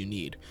whatever aid you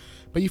need.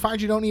 But you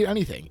find you don't need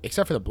anything,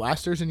 except for the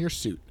blasters in your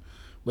suit.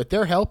 With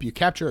their help, you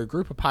capture a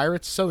group of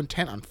pirates so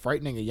intent on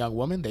frightening a young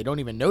woman they don't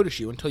even notice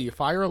you until you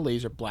fire a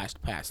laser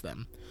blast past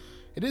them.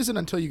 It isn't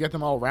until you get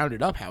them all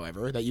rounded up,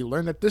 however, that you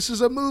learn that this is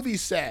a movie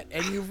set,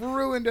 and you've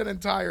ruined an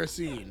entire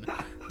scene.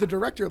 The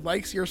director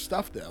likes your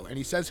stuff, though, and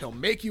he says he'll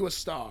make you a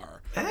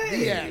star. Hey!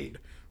 The end.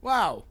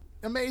 Wow.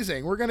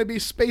 Amazing. We're going to be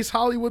space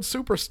Hollywood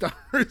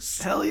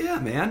superstars. Hell yeah,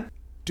 man.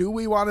 Do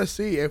we want to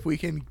see if we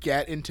can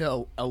get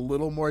into a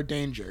little more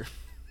danger?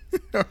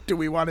 Or do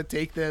we want to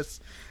take this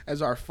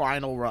as our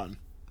final run?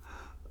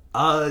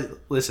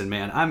 Listen,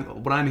 man,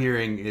 what I'm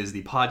hearing is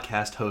the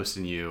podcast host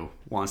in you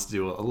wants to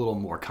do a little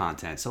more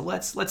content. So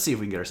let's see if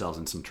we can get ourselves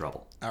in some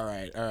trouble. All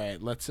right.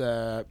 Let's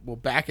we'll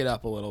back it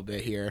up a little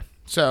bit here.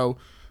 So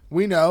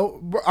we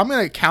know I'm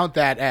going to count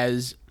that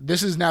as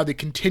this is now the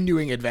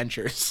continuing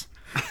adventures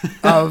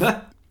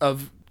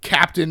of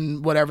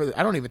Captain whatever.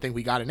 I don't even think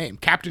we got a name.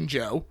 Captain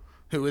Joe,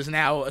 who is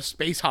now a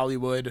space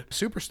Hollywood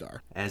superstar.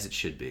 As it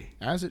should be.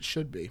 As it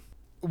should be.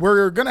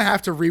 We're going to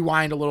have to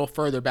rewind a little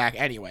further back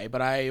anyway,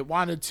 but I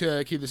wanted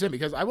to keep this in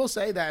because I will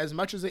say that as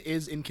much as it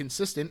is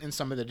inconsistent in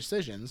some of the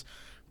decisions,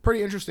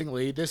 pretty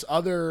interestingly, this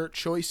other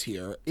choice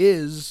here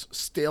is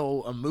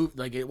still a movie,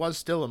 like it was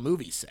still a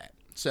movie set.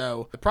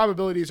 So the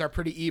probabilities are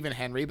pretty even,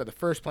 Henry, but the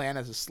first plan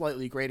has a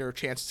slightly greater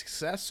chance of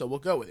success, so we'll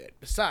go with it.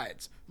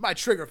 Besides, my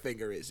trigger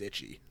finger is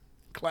itchy.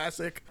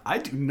 Classic. I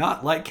do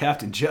not like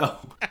Captain Joe.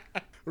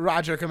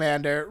 Roger,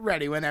 Commander.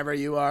 Ready whenever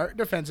you are.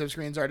 Defensive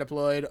screens are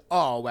deployed.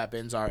 All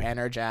weapons are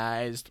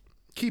energized.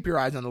 Keep your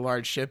eyes on the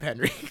large ship,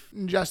 Henry.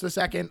 In just a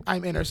second,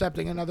 I'm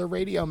intercepting another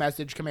radio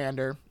message,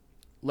 Commander.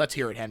 Let's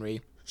hear it,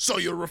 Henry. So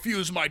you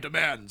refuse my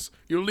demands.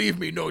 You leave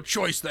me no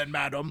choice then,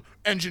 madam.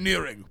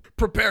 Engineering.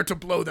 Prepare to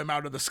blow them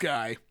out of the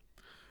sky.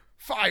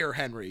 Fire,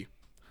 Henry.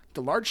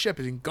 The large ship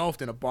is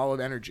engulfed in a ball of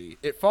energy.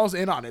 It falls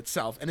in on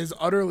itself and is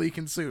utterly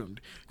consumed.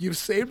 You've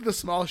saved the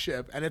small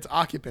ship and its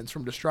occupants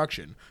from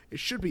destruction. It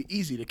should be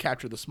easy to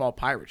capture the small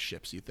pirate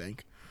ships, you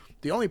think.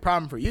 The only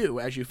problem for you,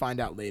 as you find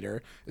out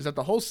later, is that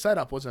the whole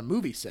setup was a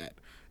movie set.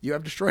 You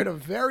have destroyed a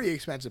very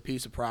expensive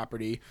piece of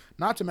property,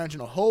 not to mention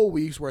a whole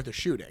week's worth of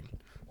shooting.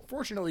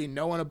 Fortunately,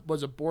 no one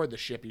was aboard the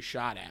ship you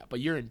shot at,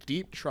 but you're in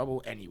deep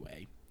trouble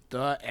anyway.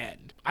 The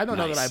end. I don't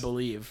know that I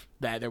believe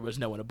that there was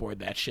no one aboard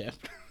that ship.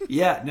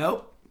 Yeah,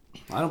 nope.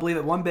 I don't believe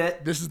it one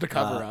bit. This is the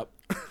cover-up.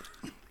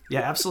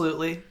 Yeah,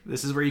 absolutely.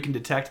 This is where you can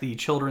detect the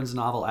children's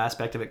novel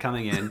aspect of it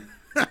coming in.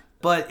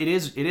 But it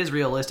is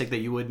realistic that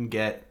you wouldn't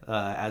get,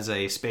 as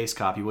a space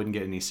cop, you wouldn't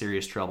get any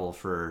serious trouble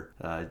for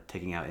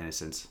taking out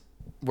innocents.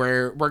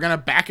 We're going to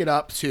back it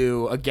up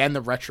to, again,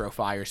 the retro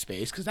fire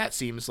space, because that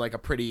seems like a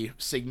pretty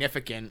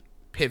significant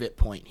pivot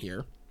point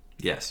here.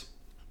 Yes.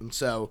 And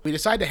so we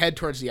decide to head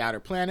towards the outer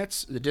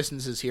planets. The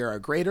distances here are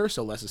greater,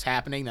 so less is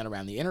happening than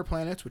around the inner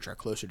planets, which are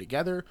closer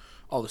together.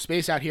 All the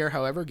space out here,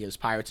 however, gives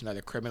pirates and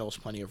other criminals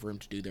plenty of room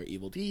to do their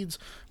evil deeds.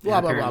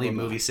 Blah, blah, blah, blah, blah.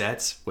 Movie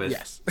sets with...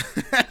 Yes.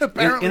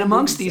 and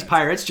amongst these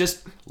pirates,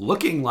 just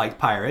looking like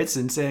pirates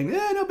and saying,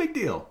 no big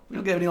deal. We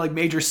don't get any, like,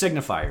 major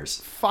signifiers.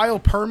 File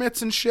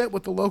permits and shit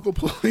with the local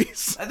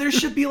police. There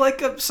should be,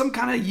 like, some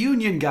kind of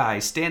union guy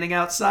standing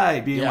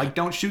outside being like,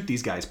 don't shoot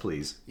these guys,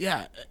 please.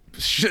 Yeah.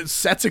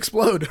 Sets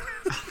explode.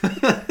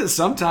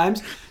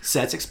 Sometimes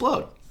sets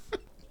explode.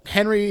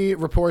 Henry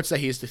reports that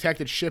he's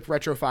detected ship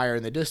retrofire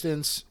in the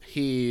distance.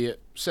 He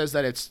says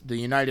that it's the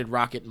United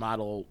Rocket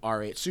Model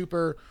R8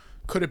 Super.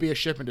 Could it be a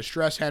ship in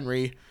distress,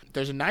 Henry?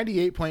 There's a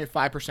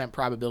 98.5%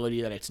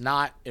 probability that it's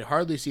not. It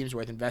hardly seems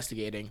worth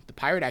investigating. The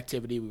pirate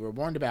activity we were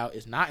warned about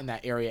is not in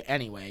that area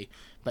anyway,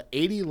 but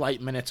 80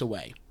 light minutes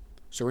away.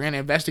 So we're going to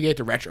investigate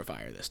the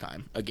retrofire this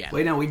time, again.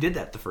 Wait, no, we did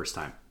that the first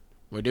time.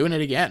 We're doing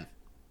it again.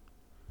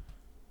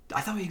 I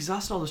thought we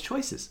exhausted all those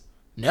choices.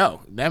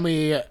 No. Then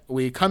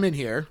we come in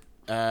here.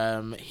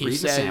 He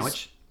says,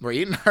 sandwich. We're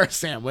eating our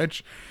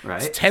sandwich.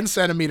 Right. It's 10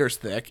 centimeters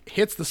thick.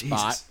 Hits the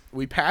spot. Jesus.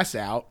 We pass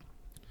out.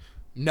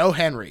 No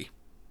Henry.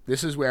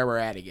 This is where we're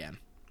at again.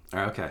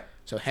 Okay.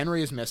 So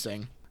Henry is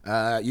missing.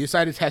 You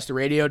decide to test the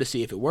radio to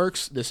see if it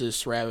works. This is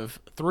SREV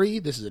 3.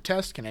 This is a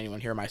test. Can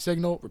anyone hear my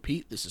signal?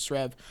 Repeat. This is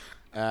SREV.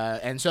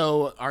 And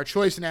so our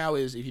choice now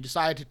is if you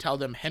decide to tell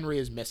them Henry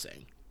is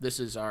missing. This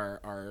is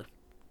our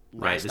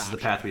right. This option. is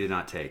the path we did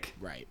not take.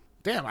 Right.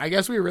 Damn, I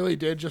guess we really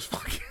did just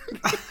fucking...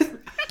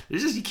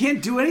 You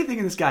can't do anything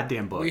in this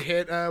goddamn book. We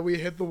hit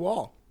the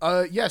wall.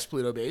 Yes,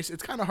 Pluto Base.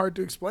 It's kind of hard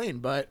to explain,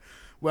 but,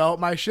 well,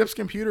 my ship's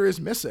computer is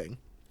missing.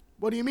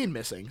 What do you mean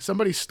missing?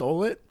 Somebody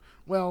stole it?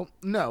 Well,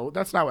 no,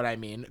 that's not what I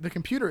mean. The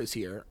computer is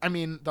here. I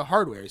mean, the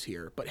hardware is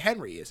here, but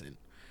Henry isn't.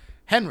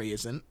 Henry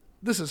isn't.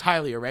 This is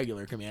highly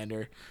irregular,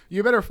 Commander.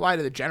 You better fly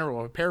to the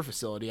general repair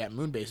facility at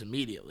Moonbase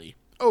immediately.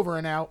 Over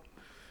and out.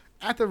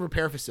 At the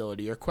repair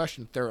facility, you're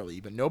questioned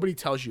thoroughly, but nobody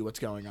tells you what's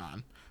going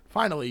on.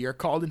 Finally, you're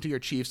called into your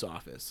chief's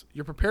office.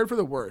 You're prepared for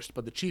the worst,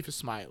 but the chief is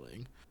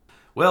smiling.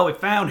 Well, we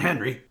found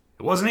Henry.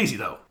 It wasn't easy,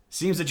 though.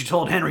 Seems that you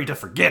told Henry to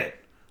forget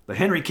it. But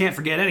Henry can't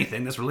forget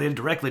anything that's related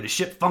directly to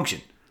ship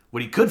function.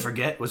 What he could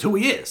forget was who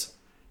he is.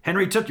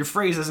 Henry took your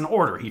phrase as an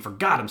order. He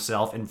forgot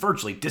himself and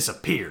virtually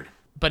disappeared.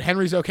 But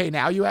Henry's okay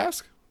now, you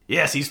ask?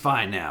 Yes, he's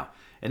fine now.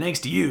 And thanks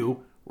to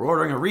you, we're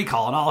ordering a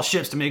recall on all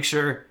ships to make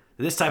sure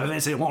that this type of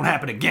incident won't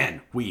happen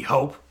again, we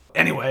hope.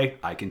 Anyway,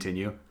 I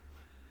continue.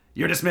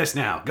 You're dismissed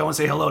now. Go and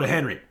say hello to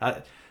Henry.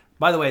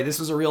 By the way, this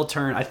was a real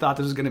turn. I thought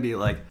this was going to be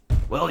like,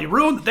 well, you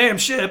ruined the damn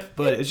ship,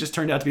 but it just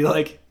turned out to be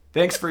like,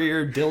 thanks for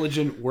your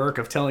diligent work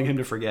of telling him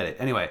to forget it.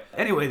 Anyway,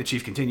 the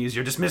chief continues,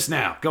 you're dismissed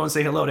now. Go and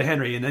say hello to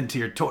Henry, and then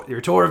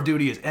your tour of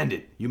duty is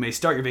ended. You may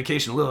start your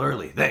vacation a little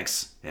early.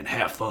 Thanks, and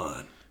have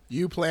fun.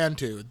 You plan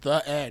to.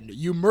 The end.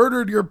 You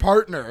murdered your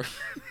partner.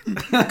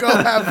 Go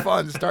have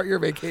fun. Start your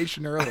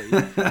vacation early.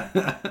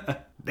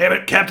 Damn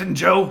it, Captain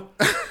Joe.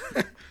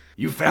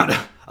 You found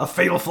a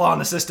fatal flaw in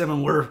the system,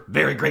 and we're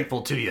very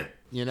grateful to you.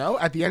 You know,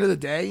 at the end of the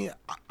day,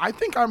 I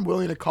think I'm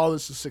willing to call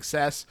this a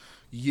success.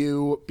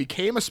 You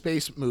became a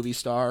space movie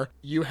star.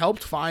 You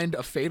helped find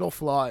a fatal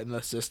flaw in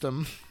the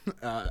system.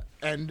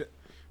 And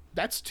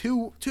that's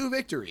two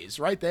victories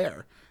right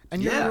there.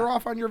 And you're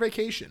off on your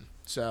vacation.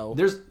 So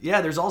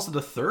there's also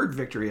the third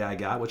victory I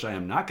got, which I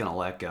am not going to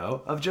let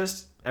go, of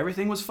just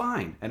everything was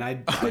fine. And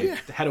I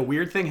had a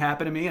weird thing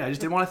happen to me, and I just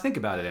didn't want to think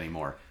about it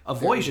anymore.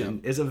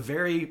 Avoision is a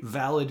very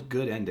valid,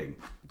 good ending.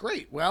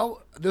 Great.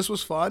 Well, this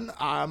was fun.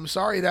 I'm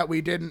sorry that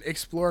we didn't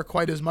explore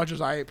quite as much as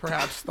I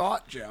perhaps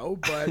thought, Joe,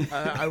 but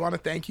I want to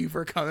thank you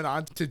for coming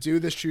on to do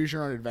this Choose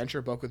Your Own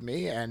Adventure book with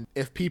me. And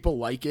if people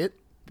like it,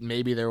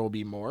 maybe there will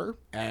be more.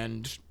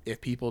 And if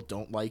people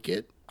don't like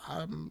it,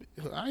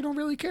 I don't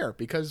really care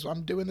because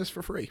I'm doing this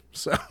for free.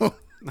 So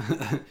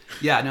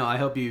yeah, no, I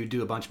hope you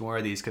do a bunch more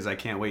of these because I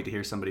can't wait to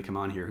hear somebody come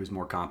on here who's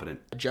more competent.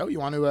 Joe, you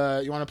want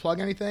to plug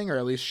anything or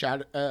at least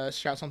shout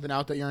something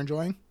out that you're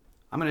enjoying?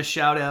 I'm going to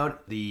shout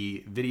out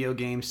the video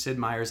game Sid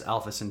Meier's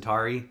Alpha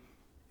Centauri.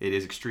 It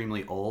is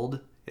extremely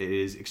old. It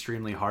is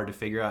extremely hard to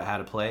figure out how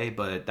to play,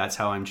 but that's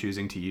how I'm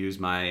choosing to use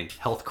my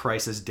health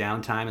crisis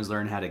downtime, is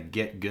learn how to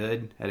get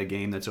good at a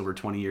game that's over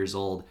 20 years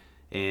old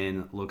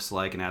and looks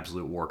like an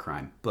absolute war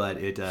crime. But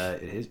it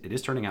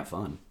is turning out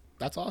fun.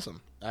 That's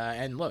awesome.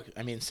 And look,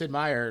 I mean, Sid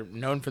Meier,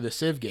 known for the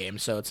Civ game,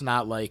 so it's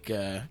not like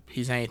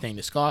he's anything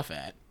to scoff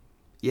at.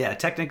 Yeah,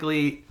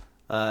 technically,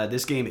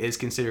 this game is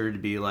considered to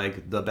be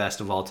like the best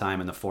of all time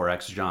in the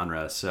 4X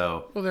genre.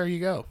 So, well, there you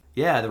go.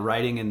 Yeah, the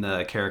writing and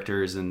the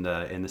characters and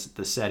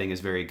the setting is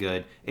very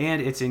good,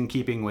 and it's in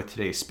keeping with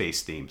today's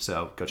space theme.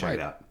 So go check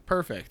it out.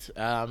 Perfect.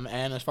 And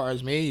as far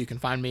as me, you can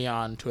find me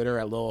on Twitter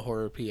at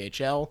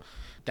LilHorrorPHL.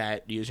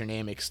 That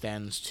username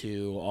extends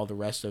to all the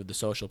rest of the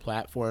social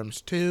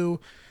platforms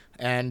too.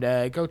 And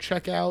go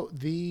check out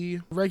the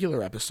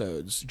regular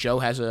episodes. Joe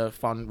has a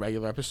fun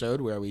regular episode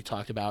where we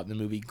talked about the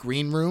movie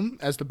Green Room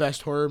as the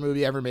best horror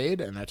movie ever made,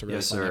 and that's a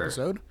really fun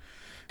episode.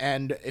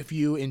 And if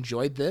you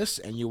enjoyed this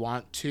and you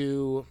want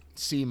to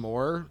see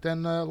more,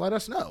 then let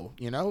us know.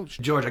 You know,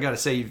 George, I got to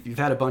say you've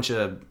had a bunch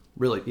of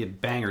really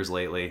bangers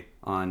lately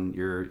on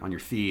your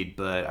feed,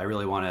 but I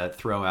really want to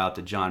throw out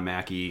the John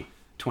Mackey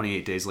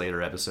 28 Days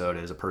Later episode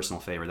as a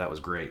personal favorite. That was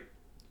great.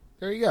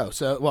 There you go.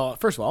 So, well,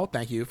 first of all,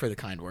 thank you for the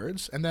kind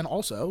words. And then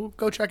also,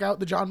 go check out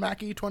the John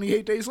Mackey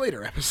 28 Days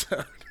Later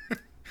episode.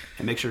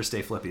 And make sure to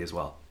stay flippy as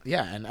well.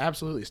 Yeah, and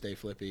absolutely stay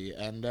flippy.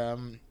 And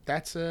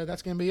that's going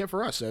to be it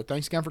for us. So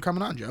thanks again for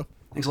coming on, Joe.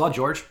 Thanks a lot,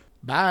 George.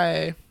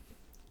 Bye.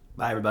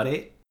 Bye,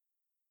 everybody.